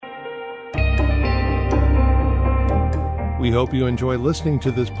We hope you enjoy listening to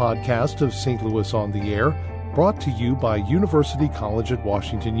this podcast of St. Louis on the Air, brought to you by University College at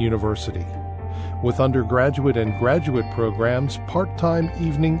Washington University, with undergraduate and graduate programs part-time,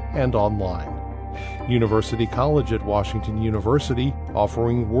 evening, and online. University College at Washington University,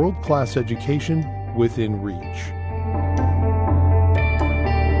 offering world-class education within reach.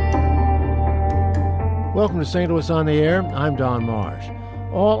 Welcome to St. Louis on the Air. I'm Don Marsh.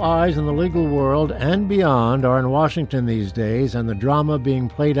 All eyes in the legal world and beyond are in Washington these days, and the drama being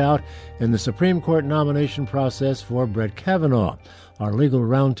played out in the Supreme Court nomination process for Brett Kavanaugh. Our legal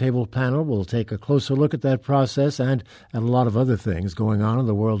roundtable panel will take a closer look at that process and at a lot of other things going on in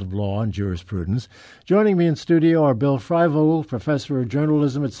the world of law and jurisprudence. Joining me in studio are Bill Freivogel, professor of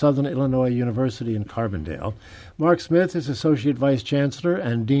journalism at Southern Illinois University in Carbondale. Mark Smith is Associate Vice Chancellor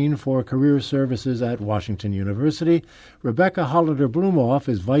and Dean for Career Services at Washington University. Rebecca Hollander-Blumoff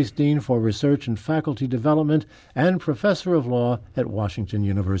is Vice Dean for Research and Faculty Development and Professor of Law at Washington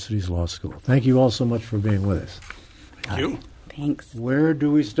University's Law School. Thank you all so much for being with us. Thank you. Thanks. Where do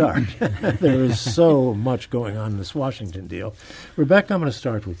we start? There is so much going on in this Washington deal. Rebecca, I'm going to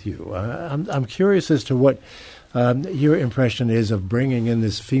start with you. I'm curious as to what your impression is of bringing in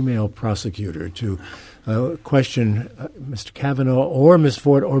this female prosecutor to question Mr. Kavanaugh or Ms.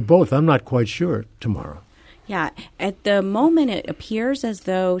 Ford or both. I'm not quite sure tomorrow. Yeah, at the moment it appears as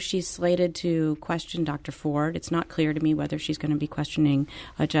though she's slated to question Dr. Ford. It's not clear to me whether she's going to be questioning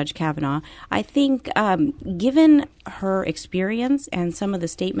Judge Kavanaugh. I think given her experience and some of the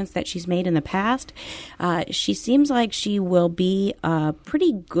statements that she's made in the past, she seems like she will be a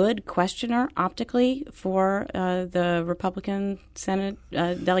pretty good questioner optically for the Republican Senate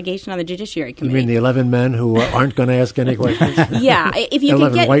delegation on the Judiciary Committee. You mean the 11 men who aren't going to ask any questions? Yeah, if you 11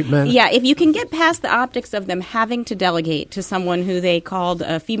 can get white men? Yeah, if you can get past the optics of them having to delegate to someone who they called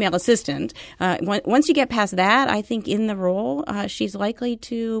a female assistant, once you get past that, I think in the role she's likely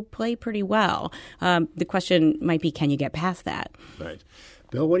to play pretty well. The question might be, can you get past that? Right.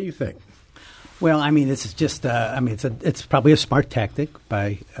 Bill, what do you think? Well, I mean, this is just it's probably a smart tactic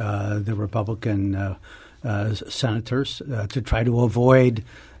by the Republican senators to try to avoid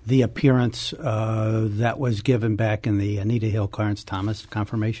the appearance that was given back in the Anita Hill Clarence Thomas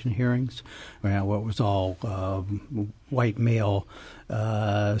confirmation hearings, what was all white male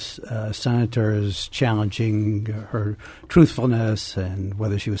senators challenging her truthfulness and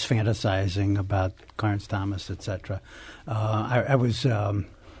whether she was fantasizing about Clarence Thomas, etc. I was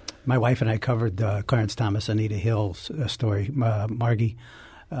my wife and I covered the Clarence Thomas Anita Hill story. Margie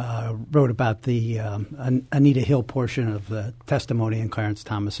wrote about the Anita Hill portion of the testimony in Clarence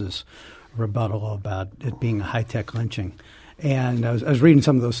Thomas's rebuttal about it being a high-tech lynching. And I was reading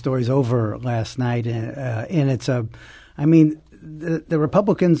some of those stories over last night, and it's the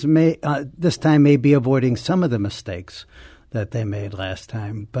Republicans may this time may be avoiding some of the mistakes that they made last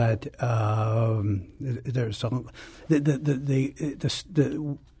time, but there's some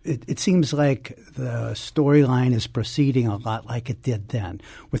It seems like the storyline is proceeding a lot like it did then,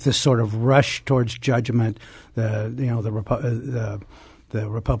 with this sort of rush towards judgment. The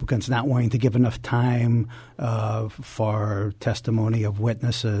Republicans not wanting to give enough time for testimony of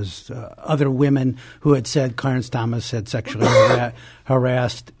witnesses, other women who had said Clarence Thomas had sexually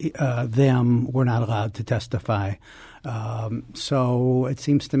harassed them were not allowed to testify. So it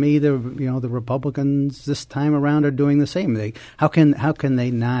seems to me the Republicans this time around are doing the same. How can they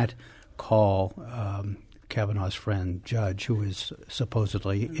not call Kavanaugh's friend Judge, who was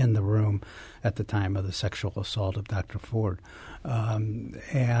supposedly in the room at the time of the sexual assault of Dr. Ford?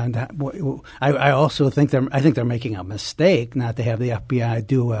 And I also think they're making a mistake not to have the FBI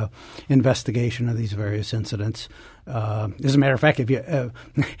do a investigation of these various incidents. As a matter of fact, if you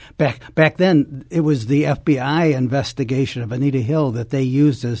back then, it was the FBI investigation of Anita Hill that they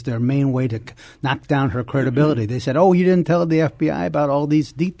used as their main way to knock down her credibility. They said, "Oh, you didn't tell the FBI about all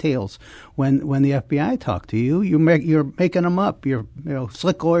these details when the FBI talked to you. You're making them up.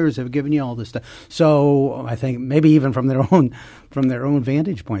 Slick lawyers have given you all this stuff." So I think maybe even from their own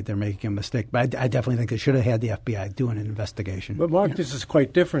vantage point, they're making a mistake. But I definitely think they should have had the FBI do an investigation. But Mark, this is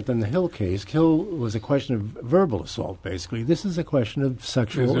quite different than the Hill case. Hill was a question of verbal assault, basically. This is a question of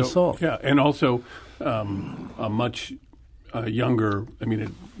sexual assault. Yeah, and also a much younger. I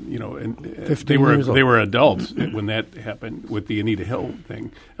mean, they were adults when that happened with the Anita Hill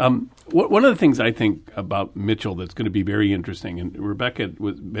thing. One of the things I think about Mitchell that's going to be very interesting, and Rebecca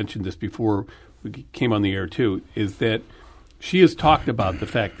mentioned this before we came on the air too, is that she has talked about the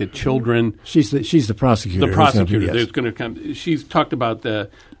fact that children. She's the prosecutor. The prosecutor. There's going to come. She's talked about the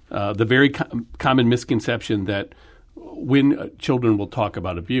very common misconception that when children will talk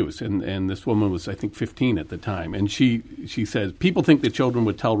about abuse. And this woman was, I think, 15 at the time. And she says, people think that children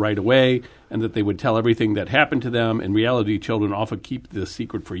would tell right away and that they would tell everything that happened to them. In reality, children often keep this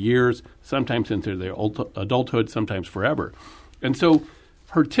secret for years, sometimes into their adulthood, sometimes forever. And so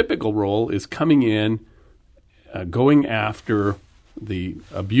her typical role is coming in, going after the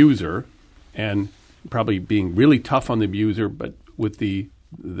abuser and probably being really tough on the abuser, but with the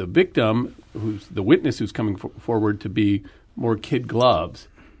victim, who's the witness who's coming forward, to be more kid gloves.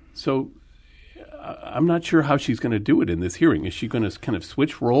 So I'm not sure how she's going to do it in this hearing. Is she going to kind of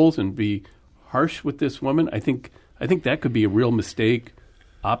switch roles and be harsh with this woman? I think that could be a real mistake,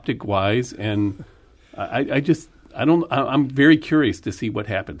 optic-wise, and I'm very curious to see what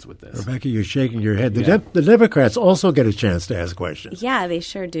happens with this. Rebecca, you're shaking your head. The Democrats also get a chance to ask questions. Yeah, they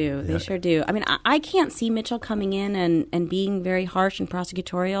sure do. They sure do. I mean, I can't see Mitchell coming in and being very harsh and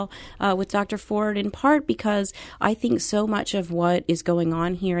prosecutorial with Dr. Ford, in part because I think so much of what is going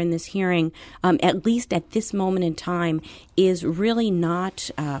on here in this hearing, at least at this moment in time, is really not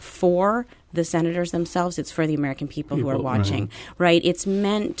for the senators themselves. It's for the American people who are watching, right? It's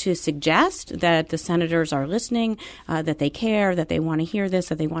meant to suggest that the senators are listening, that they care, that they want to hear this,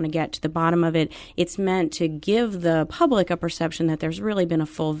 that they want to get to the bottom of it. It's meant to give the public a perception that there's really been a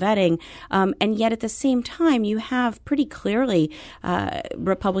full vetting. And yet at the same time, you have pretty clearly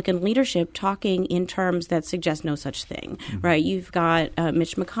Republican leadership talking in terms that suggest no such thing, right? You've got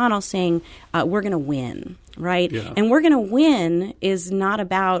Mitch McConnell saying, we're going to win. Right? Yeah. And we're going to win is not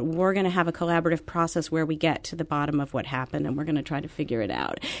about we're going to have a collaborative process where we get to the bottom of what happened and we're going to try to figure it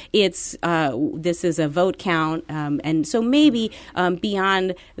out. It's this is a vote count. And so maybe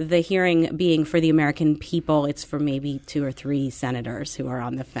beyond the hearing being for the American people, it's for maybe 2 or 3 senators who are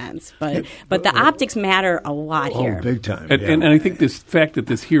on the fence. But the optics matter a lot here. Big time. And I think this fact that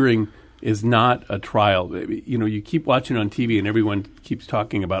this hearing is not a trial. You know, you keep watching on TV and everyone keeps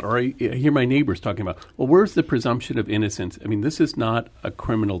talking about, or I hear my neighbors talking about, well, where's the presumption of innocence? I mean, this is not a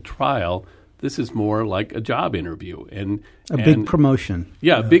criminal trial. This is more like a job interview. And big promotion.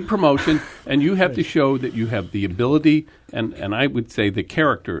 Yeah, a big promotion. And you have to show that you have the ability and I would say the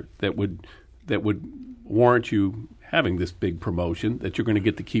character that would warrant you having this big promotion that you're going to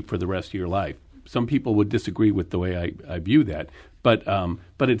get to keep for the rest of your life. Some people would disagree with the way I view that. But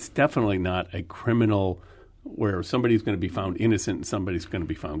it's definitely not a criminal where somebody's going to be found innocent and somebody's going to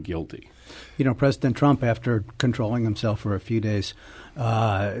be found guilty. You know, President Trump, after controlling himself for a few days,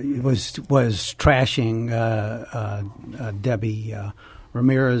 was trashing Debbie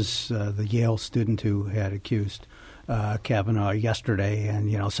Ramirez, the Yale student who had accused Kavanaugh yesterday,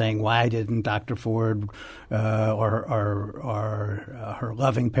 and saying, why didn't Dr. Ford or her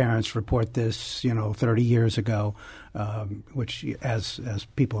loving parents report this 30 years ago, which, as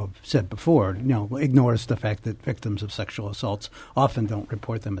people have said before, ignores the fact that victims of sexual assaults often don't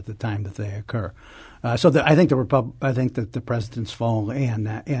report them at the time that they occur. I think that the president's fall and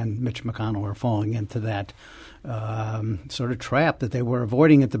Mitch McConnell are falling into that sort of trap that they were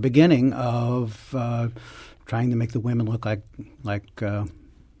avoiding at the beginning of trying to make the women look like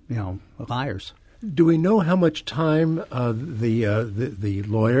liars. Do we know how much time the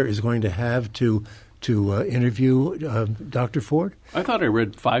lawyer is going to have to interview Dr. Ford? I thought I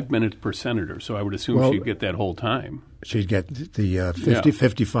read 5 minutes per senator, so I would assume she'd get that whole time. She'd get the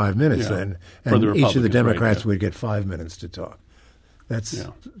 55 minutes then, and each of the Democrats would get 5 minutes to talk. That's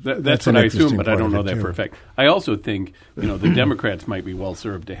what I assume, but I don't know that for a fact. I also think the Democrats might be well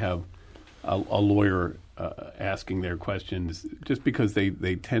served to have a lawyer asking their questions, just because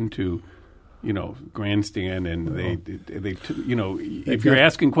they tend to grandstand, and if you're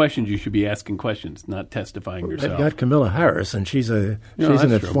asking questions, you should be asking questions, not testifying yourself. They've got Kamala Harris, and she's a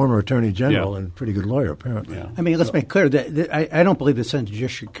former attorney general and pretty good lawyer, apparently. Yeah. I mean, let's make clear that I don't believe the Senate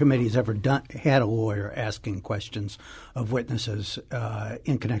Judiciary Committee has ever had a lawyer asking questions of witnesses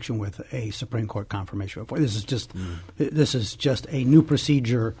in connection with a Supreme Court confirmation report. This is just a new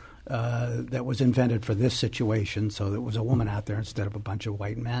procedure that was invented for this situation, so there was a woman out there instead of a bunch of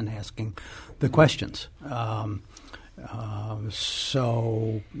white men asking the questions. Well,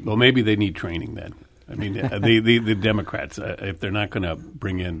 maybe they need training then. I mean, the Democrats, if they're not going to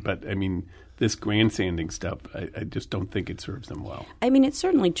bring in, but I mean, this grandstanding stuff, I just don't think it serves them well. I mean, it's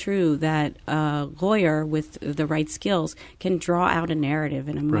certainly true that a lawyer with the right skills can draw out a narrative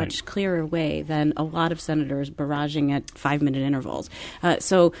in a much clearer way than a lot of senators barraging at 5-minute intervals.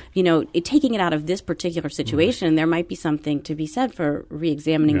 Taking it out of this particular situation, there might be something to be said for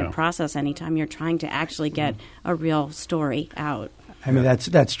reexamining the process anytime you're trying to actually get a real story out. I mean,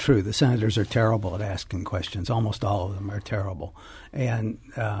 that's true. The senators are terrible at asking questions. Almost all of them are terrible. And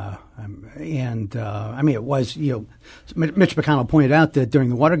I mean, it was, Mitch McConnell pointed out that during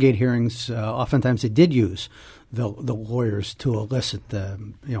the Watergate hearings, oftentimes they did use the lawyers to elicit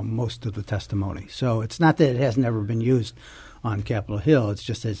most of the testimony. So it's not that it hasn't ever been used on Capitol Hill. It's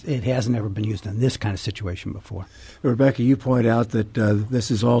just that it hasn't ever been used in this kind of situation before. Rebecca, you point out that this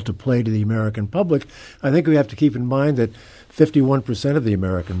is all to play to the American public. I think we have to keep in mind that 51% of the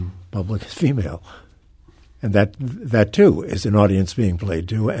American public is female. And that too is an audience being played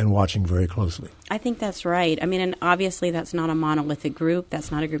to and watching very closely. I think that's right. I mean, and obviously that's not a monolithic group. That's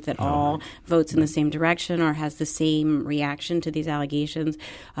not a group that all votes in the same direction or has the same reaction to these allegations.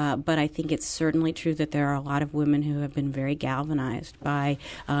 But I think it's certainly true that there are a lot of women who have been very galvanized by,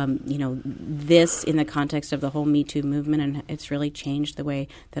 this in the context of the whole Me Too movement, and it's really changed the way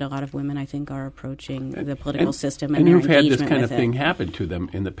that a lot of women, I think, are approaching the political system and their engagement with it. And you've had this kind of thing happen to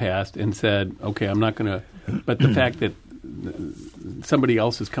them in the past and said, okay, I'm not going to. But the fact that somebody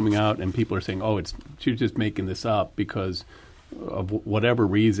else is coming out and people are saying, she's just making this up because of whatever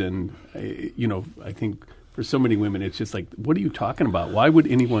reason, I think for so many women, it's just like, what are you talking about? Why would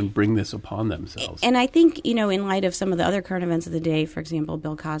anyone bring this upon themselves? And I think, in light of some of the other current events of the day, for example,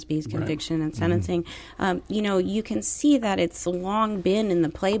 Bill Cosby's conviction and sentencing, you can see that it's long been in the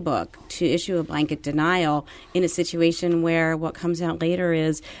playbook to issue a blanket denial in a situation where what comes out later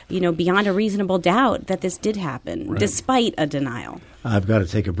is, beyond a reasonable doubt that this did happen, despite a denial. I've got to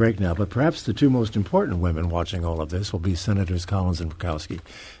take a break now, but perhaps the two most important women watching all of this will be Senators Collins and Murkowski.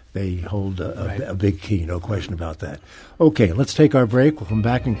 They hold a big key, no question about that. Okay, let's take our break. We'll come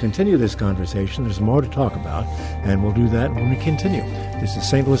back and continue this conversation. There's more to talk about, and we'll do that when we continue. This is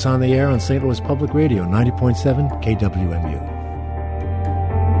St. Louis on the Air on St. Louis Public Radio, 90.7 KWMU.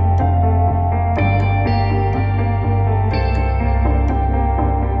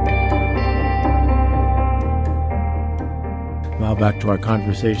 Now back to our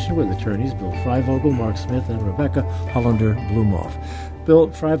conversation with attorneys Bill Freivogel, Mark Smith, and Rebecca Hollander-Blumoff. Bill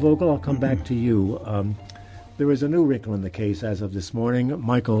Freivogel, I'll come back to you. There is a new wrinkle in the case as of this morning.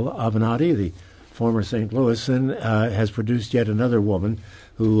 Michael Avenatti, the former St. Louisan, has produced yet another woman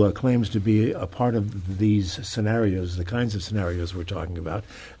who claims to be a part of these scenarios, the kinds of scenarios we're talking about.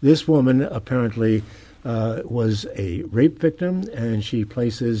 This woman apparently was a rape victim, and she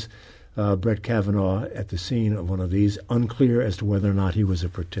places Brett Kavanaugh at the scene of one of these, unclear as to whether or not he was a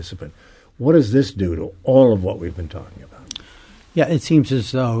participant. What does this do to all of what we've been talking about? Yeah, it seems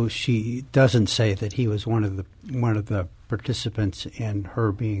as though she doesn't say that he was one of the participants in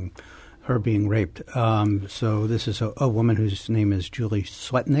her being raped. So this is a woman whose name is Julie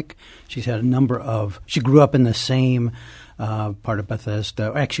Swetnick. She's had she grew up in the same part of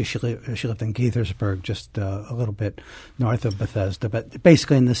Bethesda. Actually, she lived in Gaithersburg, just a little bit north of Bethesda, but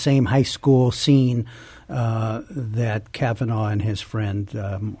basically in the same high school scene that Kavanaugh and his friend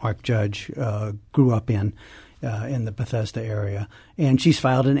Mark Judge grew up in the Bethesda area. And she's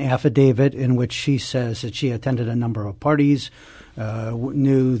filed an affidavit in which she says that she attended a number of parties,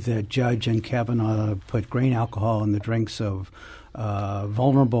 knew that Judge and Kavanaugh put grain alcohol in the drinks of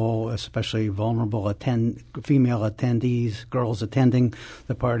especially vulnerable female attendees, girls attending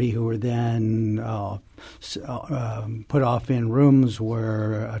the party, who were then put off in rooms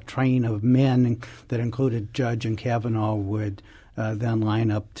where a train of men that included Judge and Kavanaugh would then line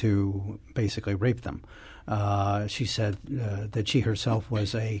up to basically rape them. She said that she herself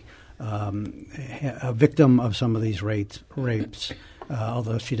was a victim of some of these rapes,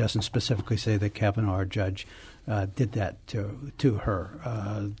 although she doesn't specifically say that Kavanaugh or Judge did that to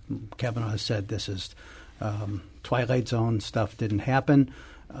her. Kavanaugh said this is Twilight Zone stuff, didn't happen.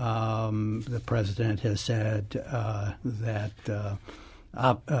 The president has said that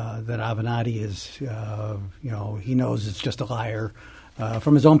Avenatti is, he knows it's just a liar.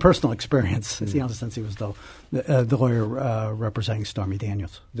 From his own personal experience, since he was the lawyer representing Stormy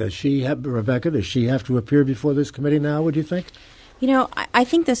Daniels. Rebecca, does she have to appear before this committee now, would you think? I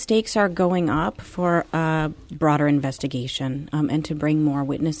think the stakes are going up for a broader investigation and to bring more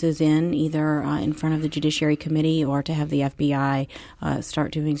witnesses in, either in front of the Judiciary Committee or to have the FBI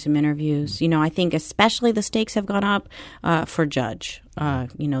start doing some interviews. I think especially the stakes have gone up for Judge.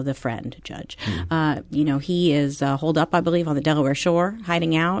 The friend Judge. He is holed up, I believe, on the Delaware shore,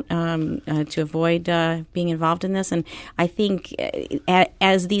 hiding out to avoid being involved in this. And I think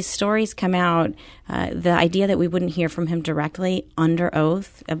as these stories come out, the idea that we wouldn't hear from him directly under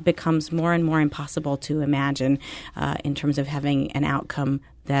oath becomes more and more impossible to imagine in terms of having an outcome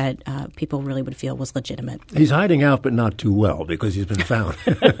that people really would feel was legitimate. He's hiding out, but not too well because he's been found.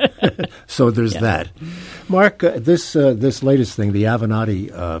 So there's that. Mark, this latest thing, the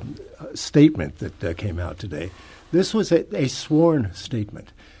Avenatti statement that came out today, this was a sworn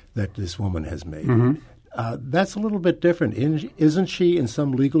statement that this woman has made. That's a little bit different. Isn't she in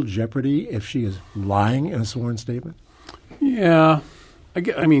some legal jeopardy if she is lying in a sworn statement? Yeah.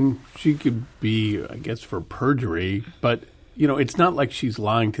 I mean, she could be, I guess, for perjury, but, it's not like she's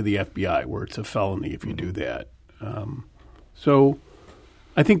lying to the FBI where it's a felony if you do that. So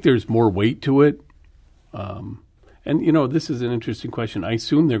I think there's more weight to it. And, this is an interesting question. I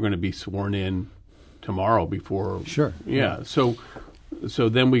assume they're going to be sworn in tomorrow before. Sure. Yeah. So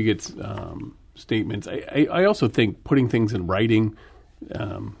then we get statements. I also think putting things in writing,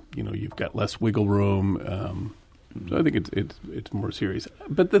 you've got less wiggle room. So I think it's more serious.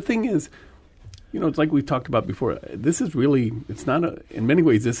 But the thing is, it's like we've talked about before. This is really, in many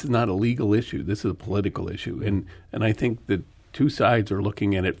ways, this is not a legal issue. This is a political issue. And I think that two sides are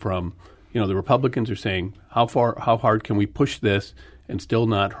looking at it from, the Republicans are saying, how hard can we push this and still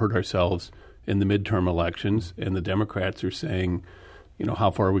not hurt ourselves in the midterm elections? And the Democrats are saying,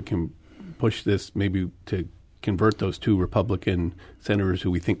 how far we can push this maybe to convert those two Republican senators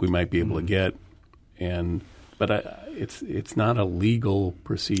who we think we might be able to get. But it's not a legal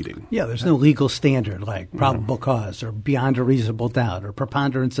proceeding. Yeah, there's no legal standard like probable cause or beyond a reasonable doubt or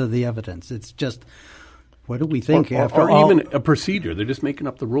preponderance of the evidence. It's just, what do we think? Or even a procedure. They're just making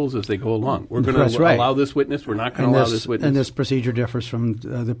up the rules as they go along. We're going to allow this witness. We're not going to allow this witness. And this procedure differs from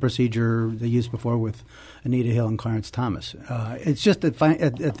the procedure they used before with Anita Hill and Clarence Thomas. It's just at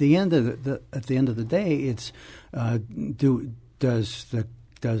the end of the day, it's does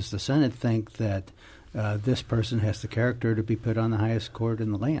the Senate think that this person has the character to be put on the highest court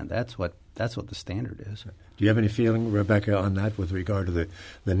in the land? That's what the standard is. Do you have any feeling, Rebecca, on that with regard to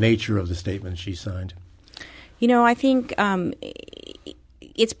the nature of the statement she signed? I think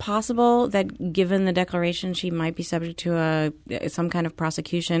it's possible that given the declaration, she might be subject to some kind of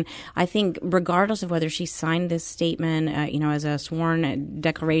prosecution. I think regardless of whether she signed this statement, as a sworn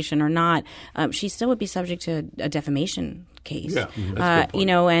declaration or not, she still would be subject to a defamation case. Yeah, that's a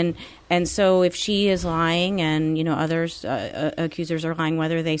good point. And so if she is lying and, others accusers are lying,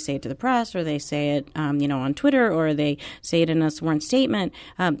 whether they say it to the press or they say it, on Twitter or they say it in a sworn statement,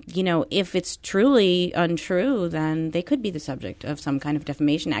 if it's truly untrue, then they could be the subject of some kind of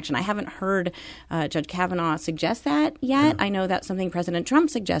defamation action. I haven't heard Judge Kavanaugh suggest that yet. Yeah. I know that's something President Trump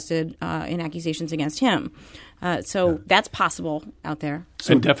suggested in accusations against him. So that's possible out there.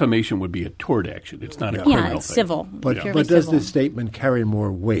 And defamation would be a tort action. It's not a criminal thing. It's civil. But does this statement carry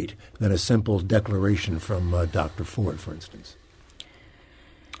more weight than a simple declaration from Dr. Ford, for instance?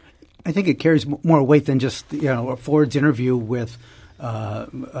 I think it carries more weight than just Ford's interview with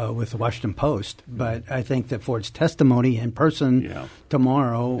the Washington Post. But I think that Ford's testimony in person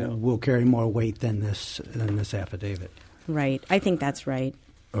tomorrow will carry more weight than this affidavit. Right. I think that's right.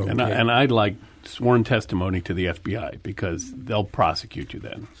 Okay. And I'd like sworn testimony to the FBI because they'll prosecute you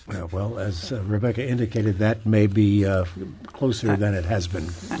then. Well, as Rebecca indicated, that may be closer than it has been.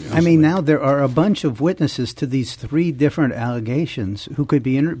 I mean, now there are a bunch of witnesses to these three different allegations who could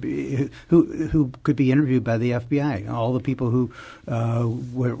be who could be interviewed by the FBI. All the people who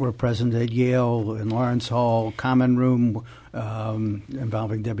were present at Yale and Lawrence Hall Common Room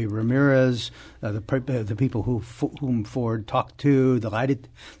involving Debbie Ramirez, the people whom Ford talked to,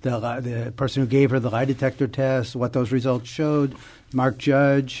 the person who gave her the lie detector test, what those results showed, Mark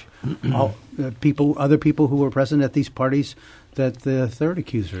Judge, other people who were present at these parties that the third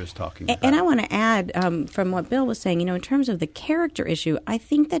accuser is talking about. And I want to add, from what Bill was saying, in terms of the character issue, I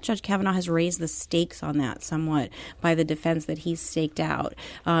think that Judge Kavanaugh has raised the stakes on that somewhat by the defense that he's staked out.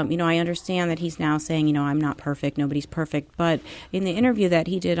 I understand that he's now saying, I'm not perfect, nobody's perfect, but in the interview that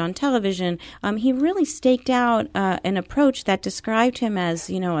he did on television, he really staked out an approach that described him as,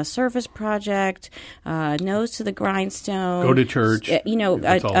 a service project, nose to the grindstone. Go to church.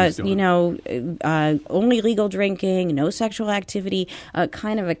 Only legal drinking, no sexual activity,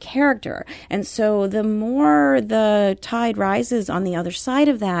 kind of a character. And so the more the tide rises on the other side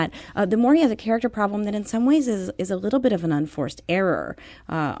of that, the more he has a character problem that in some ways is a little bit of an unforced error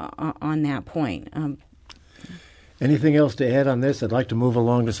on that point. Anything else to add on this? I'd like to move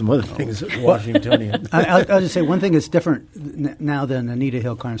along to some other things Washingtonian. I'll just say one thing that's different now than Anita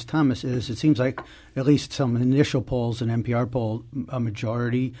Hill, Clarence Thomas is it seems like at least some initial polls, an NPR poll,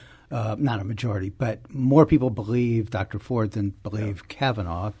 not a majority, but more people believe Dr. Ford than believe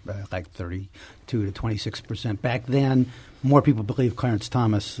Kavanaugh, like 32 to 26%. Back then, more people believed Clarence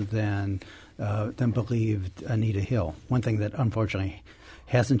Thomas than believed Anita Hill. One thing that unfortunately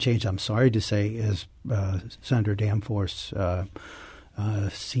hasn't changed, I'm sorry to say, is Senator Danforth's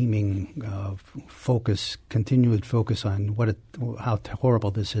seeming continued focus on how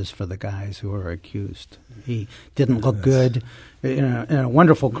horrible this is for the guys who are accused. He didn't look good. In a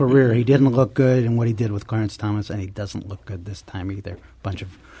wonderful career, he didn't look good in what he did with Clarence Thomas, and he doesn't look good this time either. A bunch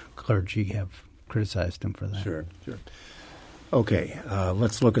of clergy have criticized him for that. Sure. Okay,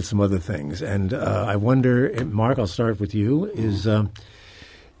 let's look at some other things. And I wonder, Mark, I'll start with you. Is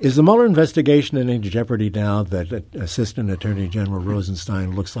the Mueller investigation in any jeopardy now that Assistant Attorney General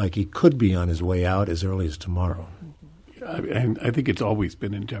Rosenstein looks like he could be on his way out as early as tomorrow? I think it's always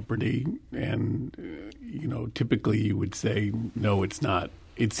been in jeopardy. And, typically you would say, no, it's not.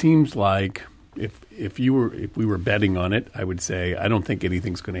 It seems like if we were betting on it, I would say I don't think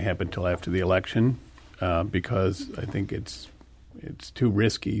anything's going to happen until after the election because I think it's too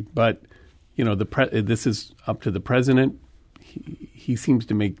risky. But, this is up to the president. He seems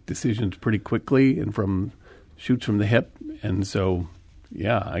to make decisions pretty quickly and shoots from the hip. And so,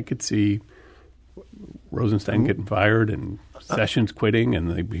 I could see Rosenstein getting fired and Sessions quitting,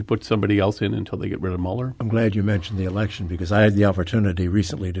 and he puts somebody else in until they get rid of Mueller. I'm glad you mentioned the election because I had the opportunity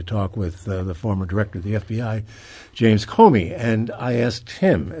recently to talk with the former director of the FBI, James Comey, and I asked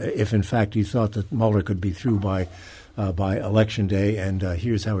him if, in fact, he thought that Mueller could be through by Election Day, and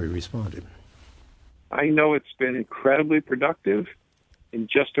here's how he responded. I know it's been incredibly productive. In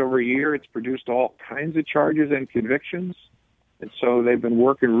just over a year, it's produced all kinds of charges and convictions. And so they've been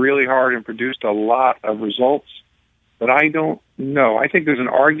working really hard and produced a lot of results. But I don't know. I think there's an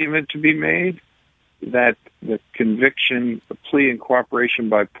argument to be made that the conviction, the plea and cooperation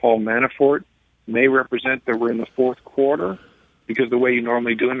by Paul Manafort may represent that we're in the fourth quarter, because the way you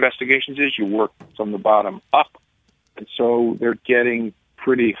normally do investigations is you work from the bottom up. And so they're getting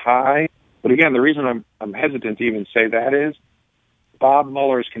pretty high. But again, the reason I'm hesitant to even say that is Bob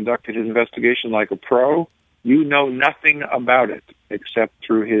Mueller has conducted his investigation like a pro. You know nothing about it except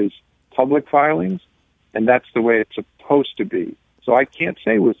through his public filings, and that's the way it's supposed to be. So I can't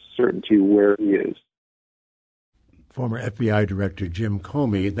say with certainty where he is. Former FBI Director Jim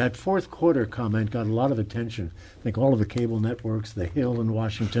Comey, that fourth quarter comment got a lot of attention. I think all of the cable networks, The Hill in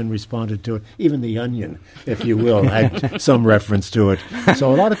Washington responded to it. Even The Onion, if you will, had some reference to it.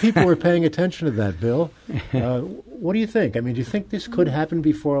 So a lot of people were paying attention to that, Bill. What do you think? I mean, do you think this could happen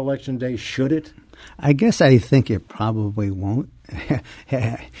before Election Day? Should it? I guess I think it probably won't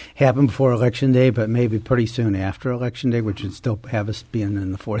happen before Election Day, but maybe pretty soon after Election Day, which would still have us being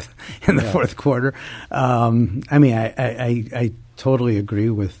in the fourth quarter. I mean, I totally agree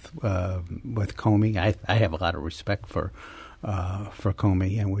with Comey. I have a lot of respect for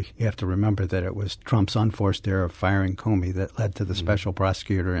Comey, and we have to remember that it was Trump's unforced error of firing Comey that led to the special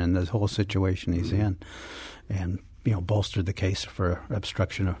prosecutor and the whole situation he's in, and bolstered the case for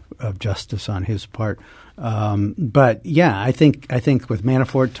obstruction of justice on his part. But I think with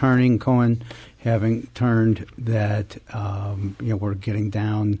Manafort turning, Cohen having turned, that we're getting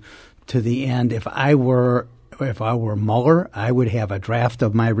down to the end. If I were Mueller, I would have a draft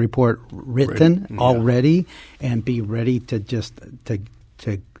of my report written already and be ready to just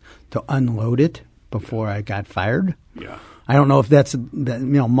to unload it before I got fired. Yeah. I don't know if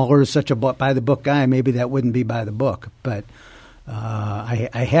Mueller is such a by the book guy. Maybe that wouldn't be by the book, but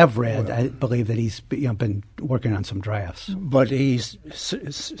I have read. I believe that he's been working on some drafts. But he's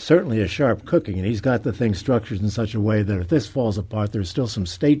certainly a sharp cookie, and he's got the thing structured in such a way that if this falls apart, there's still some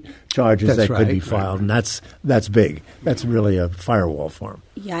state charges could be filed, and that's big. That's really a firewall for him.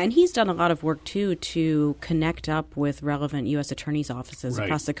 Yeah, and he's done a lot of work, too, to connect up with relevant U.S. attorneys' offices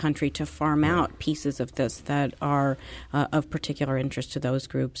across the country to farm out pieces of this that are of particular interest to those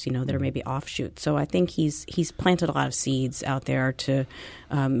groups, that are maybe offshoots. So I think he's planted a lot of seeds out there to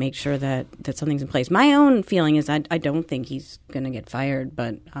make sure that something's in place. My own feeling is I don't think he's going to get fired,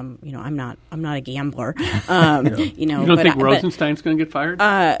 but I'm not a gambler. You don't think Rosenstein's going to get fired?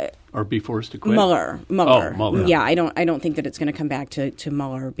 Or be forced to quit? Mueller. Oh, Mueller. Yeah, I don't think that it's going to come back to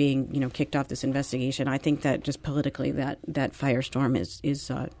Mueller being kicked off this investigation. I think that just politically that firestorm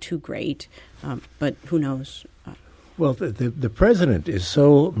is too great. But who knows? Well, the president is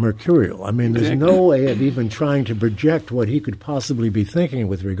so mercurial. I mean, there's no way of even trying to project what he could possibly be thinking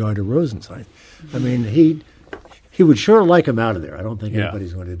with regard to Rosenstein. I mean, he would sure like him out of there. I don't think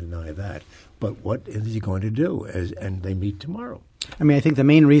anybody's going to deny that. But what is he going to do? And they meet tomorrow. I mean, I think the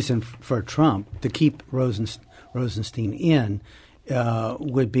main reason for Trump to keep Rosenstein in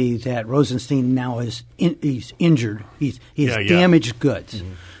would be that Rosenstein now he's injured. He's damaged goods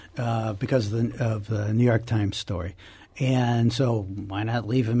because of the New York Times story. And so why not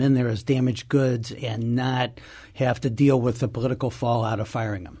leave him in there as damaged goods and not have to deal with the political fallout of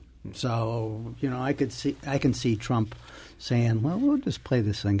firing him? So, I can see Trump saying, well, we'll just play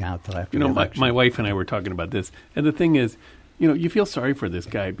this thing out till after the election. My wife and I were talking about this. And the thing is, you feel sorry for this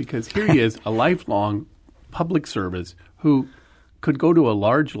guy because here he is, a lifelong public service who could go to a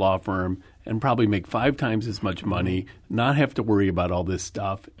large law firm and probably make 5 times as much money, not have to worry about all this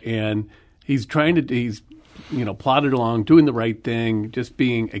stuff. And he's plodded along, doing the right thing, just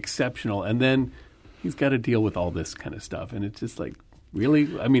being exceptional. And then he's got to deal with all this kind of stuff. And it's just like,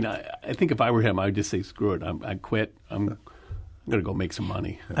 really? I mean, I think if I were him, I would just say, screw it. I quit. I'm going to go make some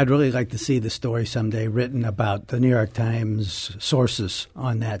money. I'd really like to see the story someday written about the New York Times sources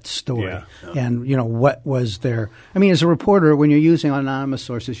on that story. Yeah. And, what was their – I mean, as a reporter, when you're using anonymous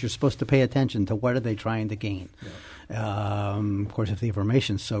sources, you're supposed to pay attention to what are they trying to gain. Yeah. Of course, if the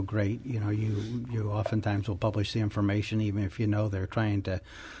information's so great, you oftentimes will publish the information even if you know they're trying to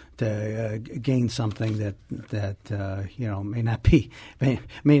gain something that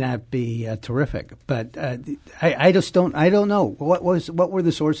may not be terrific. But I don't know what were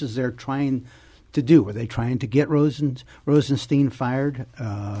the sources they're trying to do. Were they trying to get Rosenstein fired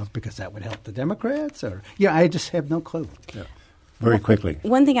because that would help the Democrats? Or I just have no clue. Yeah. Very quickly.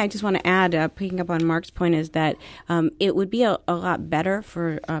 One thing I just want to add, picking up on Mark's point, is that it would be a lot better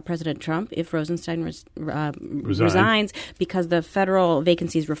for President Trump if Rosenstein resigns, because the Federal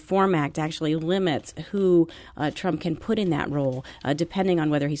Vacancies Reform Act actually limits who Trump can put in that role, depending on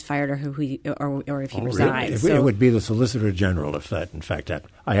whether he's fired or if he resigns. Really? It would be the Solicitor General if that, in fact,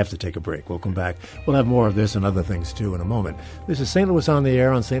 happened. I have to take a break. We'll come back. We'll have more of this and other things, too, in a moment. This is St. Louis on the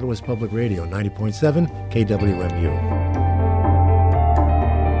Air on St. Louis Public Radio, 90.7 KWMU.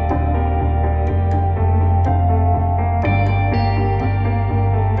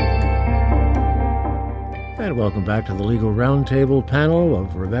 And welcome back to the Legal Roundtable panel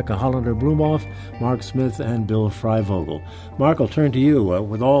of Rebecca Hollander-Blumoff, Mark Smith, and Bill Freivogel. Mark, I'll turn to you.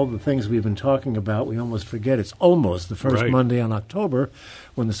 With all the things we've been talking about, we almost forget it's almost the first Monday in October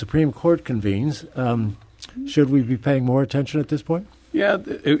when the Supreme Court convenes. Should we be paying more attention at this point? Yeah,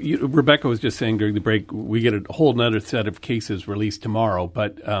 Rebecca was just saying during the break, we get a whole other set of cases released tomorrow.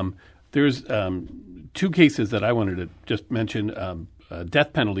 But there's 2 cases that I wanted to just mention.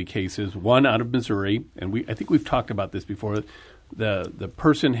 Death penalty cases, one out of Missouri, and I think we've talked about this before. The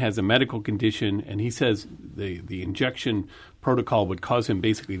person has a medical condition, and he says the injection protocol would cause him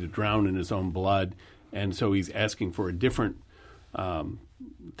basically to drown in his own blood, and so he's asking for a different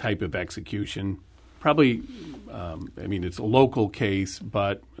type of execution. Probably, it's a local case,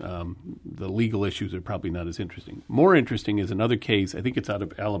 but the legal issues are probably not as interesting. More interesting is another case, I think it's out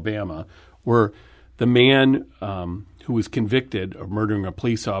of Alabama, where the man who was convicted of murdering a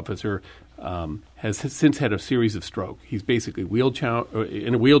police officer has since had a series of stroke. He's basically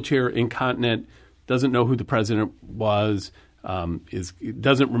in a wheelchair, incontinent, doesn't know who the president was,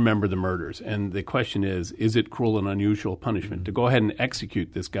 doesn't remember the murders. And the question is it cruel and unusual punishment to go ahead and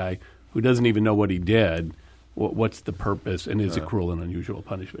execute this guy who doesn't even know what he did? What's the purpose, and is it cruel and unusual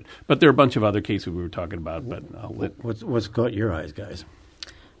punishment? But there are a bunch of other cases we were talking about. But what's caught your eyes, guys?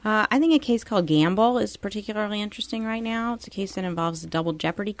 I think a case called Gamble is particularly interesting right now. It's a case that involves the double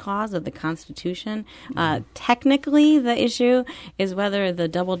jeopardy clause of the Constitution. Technically, the issue is whether the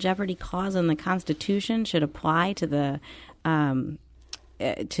double jeopardy clause in the Constitution should apply to the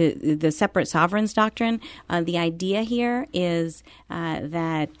separate sovereigns doctrine. The idea here is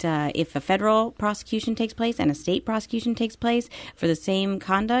that if a federal prosecution takes place and a state prosecution takes place for the same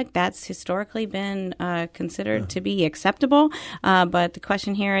conduct, that's historically been considered to be acceptable. But the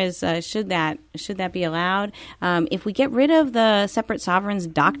question here is, should that be allowed? If we get rid of the separate sovereigns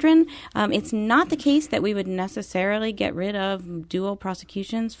doctrine, it's not the case that we would necessarily get rid of dual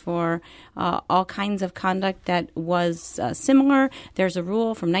prosecutions for all kinds of conduct that was similar. There's a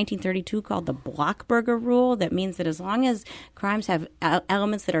rule from 1932 called the Blockberger rule that means that as long as crimes have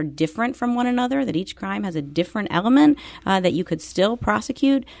elements that are different from one another, that each crime has a different element, that you could still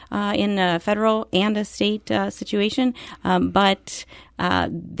prosecute in a federal and a state situation. But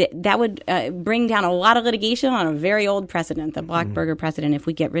that would bring down a lot of litigation on a very old precedent, the Blockberger precedent, if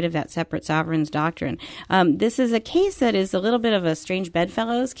we get rid of that separate sovereigns doctrine. This is a case that is a little bit of a strange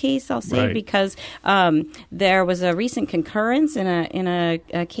bedfellows case, I'll say, because there was a recent concurrence in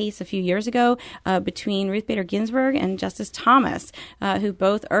a case a few years ago between Ruth Bader Ginsburg and Justice Thomas, who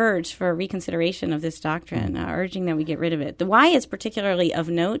both urged for reconsideration of this doctrine, urging that we get rid of it. The why is particularly of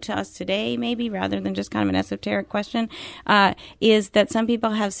note to us today, maybe rather than just kind of an esoteric question, is that some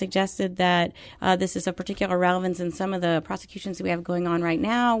people have suggested that this is of particular relevance in some of the prosecutions that we have going on right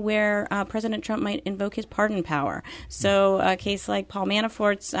now where President Trump might invoke his pardon power. So a case like Paul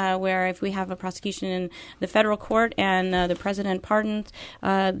Manafort's, where if we have a prosecution in the federal court and the president pardons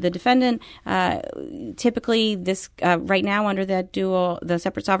the defendant, typically this right now under the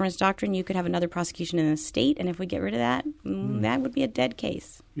separate sovereigns doctrine, you could have another prosecution in the state, and if we get rid of that, that would be a dead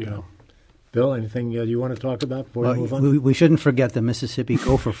case. Yeah. Bill, anything you want to talk about before we move on? We shouldn't forget the Mississippi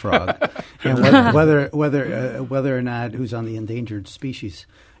gopher frog, and whether or not who's on the Endangered Species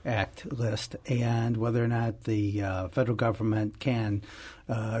Act list, and whether or not the federal government can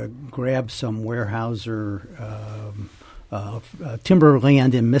grab some Weyerhaeuser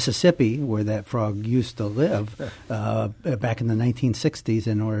timberland in Mississippi where that frog used to live back in the 1960s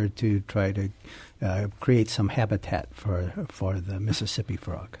in order to try to create some habitat for the Mississippi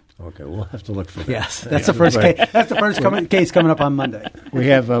frog. Okay, we'll have to look for that. Yes, that's the first case. That's the first case coming up on Monday. We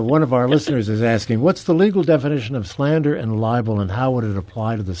have one of our listeners is asking, what's the legal definition of slander and libel, and how would it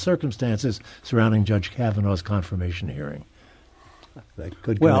apply to the circumstances surrounding Judge Kavanaugh's confirmation hearing? If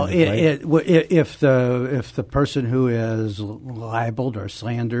the person who is libeled or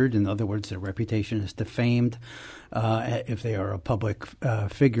slandered, in other words, their reputation is defamed, if they are a public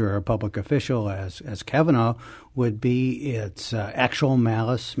figure or a public official, as Kavanaugh would be, it's actual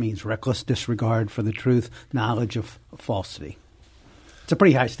malice, means reckless disregard for the truth, knowledge of falsity. It's a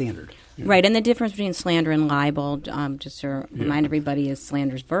pretty high standard. Right, and the difference between slander and libel, just to remind everybody, is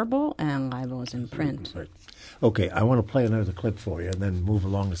slander is verbal and libel is in print. Right. Okay, I want to play another clip for you and then move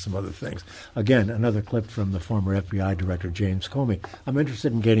along to some other things. Again, another clip from the former FBI Director James Comey. I'm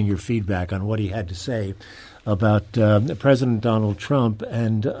interested in getting your feedback on what he had to say about President Donald Trump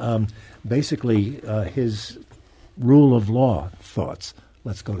and basically his rule of law thoughts.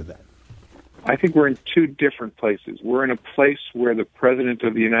 Let's go to that. I think we're in two different places. We're in a place where the President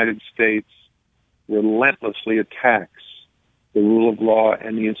of the United States relentlessly attacks the rule of law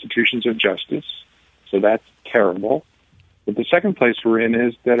and the institutions of justice. So that's terrible. But the second place we're in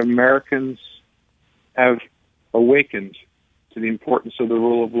is that Americans have awakened to the importance of the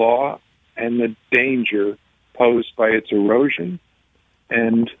rule of law and the danger posed by its erosion.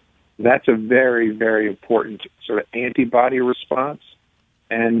 And that's a very, very important sort of antibody response,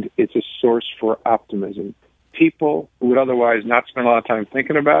 and it's a source for optimism. People who would otherwise not spend a lot of time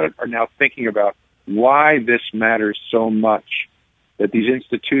thinking about it are now thinking about why this matters so much, that these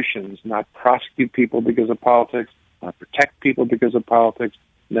institutions not prosecute people because of politics, not protect people because of politics,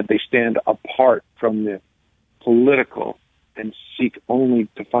 and that they stand apart from the political and seek only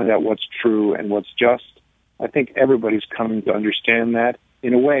to find out what's true and what's just. I think everybody's coming to understand that,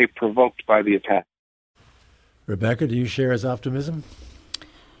 in a way provoked by the attack. Rebecca, do you share his optimism?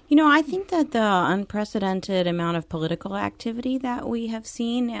 You know, I think that the unprecedented amount of political activity that we have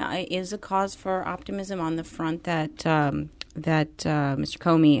seen is a cause for optimism on the front that Mr.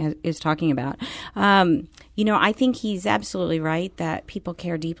 Comey is talking about. You know, I think he's absolutely right that people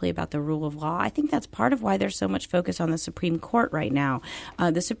care deeply about the rule of law. I think that's part of why there's so much focus on the Supreme Court right now.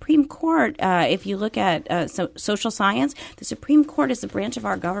 The Supreme Court, if you look at social science, the Supreme Court is the branch of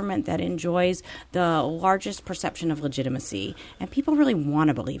our government that enjoys the largest perception of legitimacy. And people really want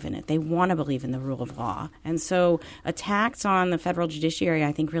to believe in it. They want to believe in the rule of law. And so attacks on the federal judiciary,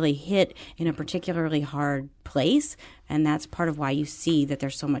 I think, really hit in a particularly hard place. And that's part of why you see that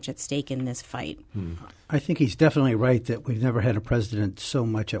there's so much at stake in this fight. I think he's definitely right that we've never had a president so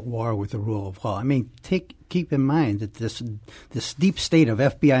much at war with the rule of law. I mean, keep in mind that this deep state of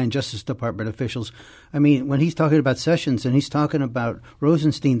FBI and Justice Department officials, I mean, when he's talking about Sessions and he's talking about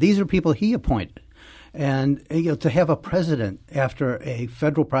Rosenstein, these are people he appointed. And to have a president, after a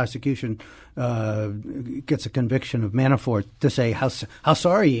federal prosecution gets a conviction of Manafort, to say how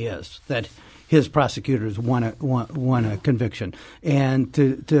sorry he is that his prosecutors won a conviction, and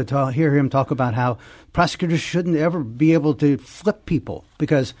to hear him talk about how prosecutors shouldn't ever be able to flip people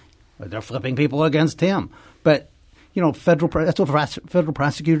because they're flipping people against him. But that's what federal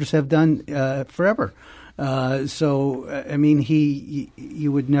prosecutors have done forever. So I mean,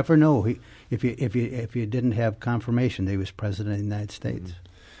 you would never know if you didn't have confirmation that he was president of the United States.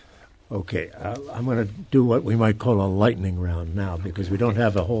 Okay, I'm going to do what we might call a lightning round now because we don't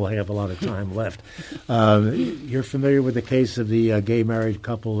have a lot of time left. You're familiar with the case of the gay married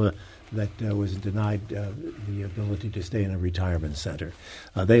couple that was denied the ability to stay in a retirement center.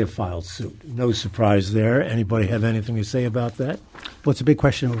 They have filed suit. No surprise there. Anybody have anything to say about that? Well, it's a big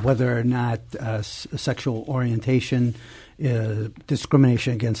question of whether or not sexual orientation,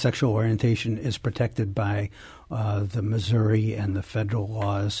 discrimination against sexual orientation is protected by the Missouri and the federal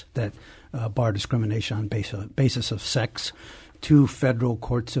laws that bar discrimination on basis of sex. two federal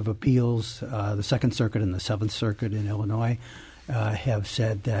courts of appeals, the Second Circuit and the Seventh Circuit in Illinois, have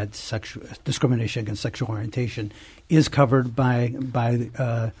said that discrimination against sexual orientation is covered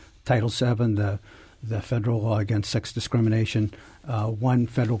by Title VII, the federal law against sex discrimination. One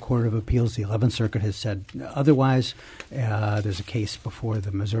federal court of appeals, the 11th Circuit, has said otherwise. There's a case before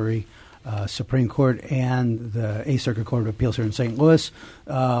the Missouri Supreme Court and the 8th Circuit Court of Appeals here in St. Louis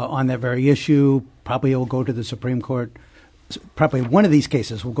on that very issue. Probably it will go to the Supreme Court. Probably one of these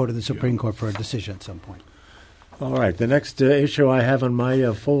cases will go to the Supreme Court for a decision at some point. All right. The next issue I have on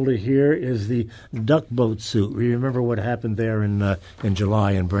my folder here is the duck boat suit. We remember what happened there in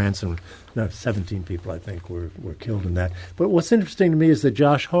July in Branson. 17 people, I think, were killed in that. But what's interesting to me is that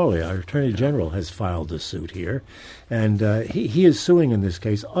Josh Hawley, our Attorney General, has filed a suit here. And he is suing in this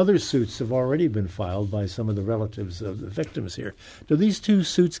case. Other suits have already been filed by some of the relatives of the victims here. Do these two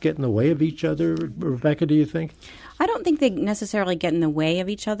suits get in the way of each other, Rebecca, do you think? I don't think they necessarily get in the way of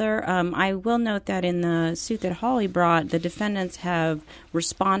each other. I will note that in the suit that Hawley brought, the defendants have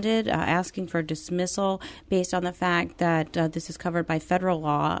responded asking for dismissal based on the fact that this is covered by federal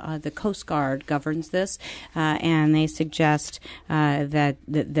law. The Coast Guard governs this, and they suggest that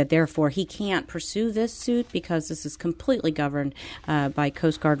therefore he can't pursue this suit because this is completely governed by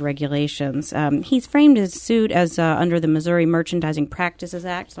Coast Guard regulations. He's framed his suit as under the Missouri Merchandising Practices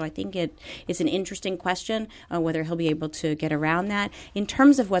Act, so I think it's an interesting question whether he'll be able to get around that. In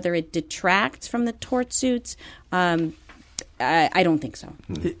terms of whether it detracts from the tort suits, I don't think so.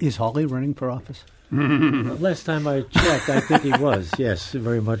 Is Hawley running for office? Last time I checked, I think he was. Yes,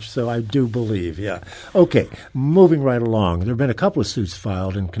 very much so. I do believe, yeah. Okay, moving right along. There have been a couple of suits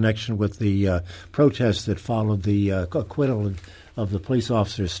filed in connection with the protests that followed the acquittal of the police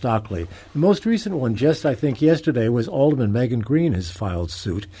officer Stockley. The most recent one, just I think yesterday, was Alderman Megan Green has filed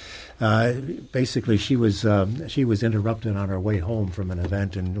suit. Basically, she was interrupted on her way home from an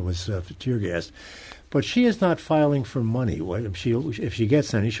event and was tear gassed. But she is not filing for money. If she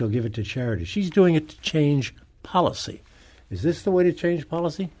gets any, she'll give it to charity. She's doing it to change policy. Is this the way to change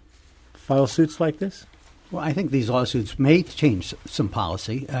policy? File suits like this? Well, I think these lawsuits may change some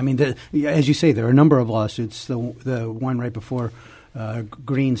policy. I mean, as you say, there are a number of lawsuits. The one right before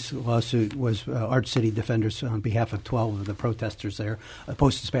Green's lawsuit was Arch City Defenders on behalf of 12 of the protesters there. A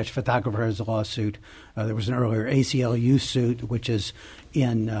Post-Dispatch photographer has a lawsuit. There was an earlier ACLU suit, which is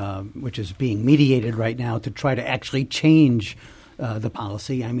being mediated right now to try to actually change the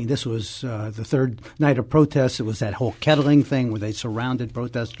policy. I mean, this was the third night of protests. It was that whole kettling thing where they surrounded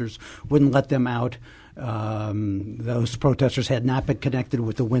protesters, wouldn't let them out. Those protesters had not been connected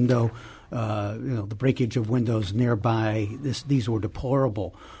with the window. The breakage of windows nearby. These were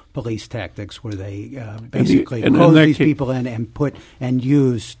deplorable police tactics where they basically closed these people in and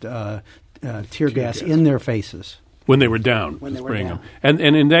used tear gas in their faces. When they were down, spraying them. And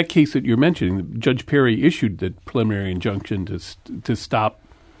in that case that you're mentioning, Judge Perry issued the preliminary injunction to stop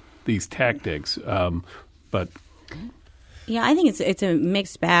these tactics. But yeah, I think it's a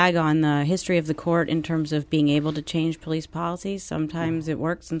mixed bag on the history of the court in terms of being able to change police policies. Sometimes it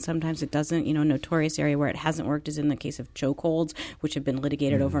works and sometimes it doesn't. You know, a notorious area where it hasn't worked is in the case of chokeholds, which have been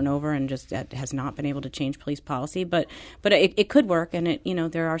litigated over and over and just has not been able to change police policy. But it could work, and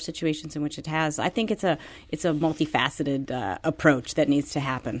there are situations in which it has. I think it's a multifaceted approach that needs to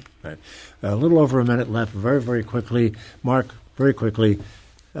happen. Right. A little over a minute left. Very, very quickly. Mark, very quickly,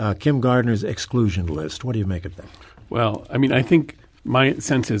 Kim Gardner's exclusion list. What do you make of that? Well, I mean, I think my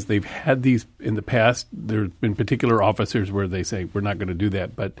sense is they've had these in the past. There have been particular officers where they say, we're not going to do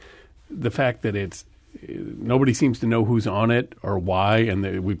that. But the fact that nobody seems to know who's on it or why,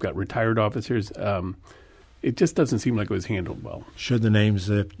 and we've got retired officers, it just doesn't seem like it was handled well. Should the names,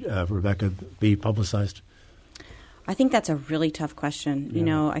 Rebecca, be publicized? I think that's a really tough question.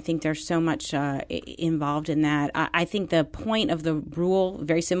 Yeah. I think there's so much involved in that. I think the point of the rule,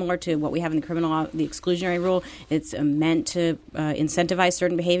 very similar to what we have in the criminal law, the exclusionary rule, it's meant to incentivize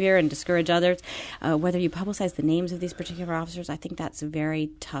certain behavior and discourage others. Whether you publicize the names of these particular officers, I think that's a very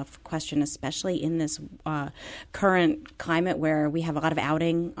tough question, especially in this current climate where we have a lot of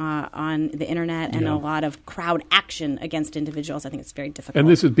outing on the Internet and a lot of crowd action against individuals. I think it's very difficult. And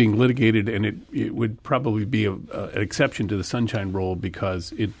this is being litigated, and it would probably be an exception to the Sunshine Rule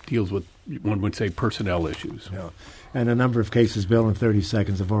because it deals with, one would say, personnel issues. Yeah. And a number of cases, Bill, in 30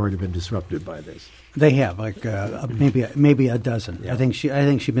 seconds, have already been disrupted by this. They have, maybe a dozen. Yeah. I think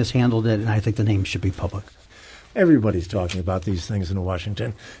she mishandled it, and I think the names should be public. Everybody's talking about these things in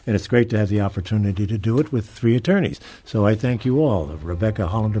Washington, and it's great to have the opportunity to do it with three attorneys. So I thank you all. Rebecca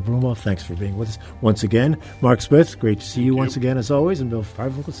Hollander-Broomall, thanks for being with us once again. Mark Smith, great to see you once again, as always, and Bill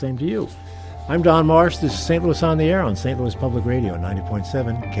Farbach, same to you. I'm Don Marsh. This is St. Louis on the Air on St. Louis Public Radio,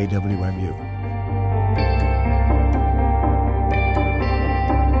 90.7 KWMU.